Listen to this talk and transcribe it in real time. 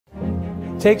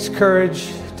takes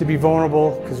courage to be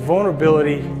vulnerable, because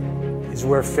vulnerability is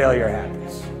where failure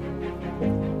happens.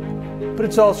 But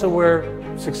it's also where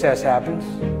success happens.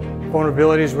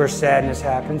 Vulnerability is where sadness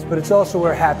happens, but it's also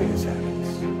where happiness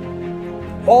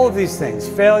happens. All of these things,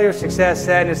 failure, success,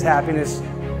 sadness, happiness,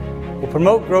 will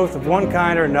promote growth of one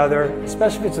kind or another,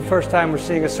 especially if it's the first time we're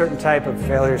seeing a certain type of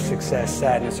failure, success,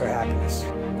 sadness, or happiness.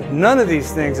 But none of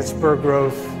these things that spur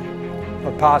growth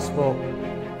are possible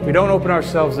if we don't open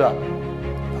ourselves up,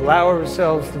 allow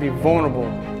ourselves to be vulnerable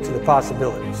to the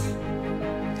possibilities.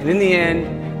 And in the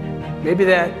end, maybe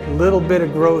that little bit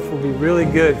of growth will be really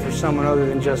good for someone other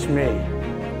than just me.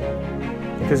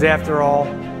 Because after all,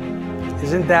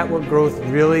 isn't that what growth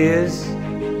really is?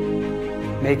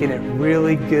 Making it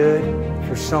really good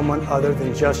for someone other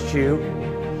than just you?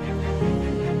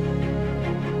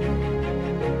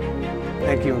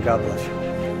 Thank you and God bless you.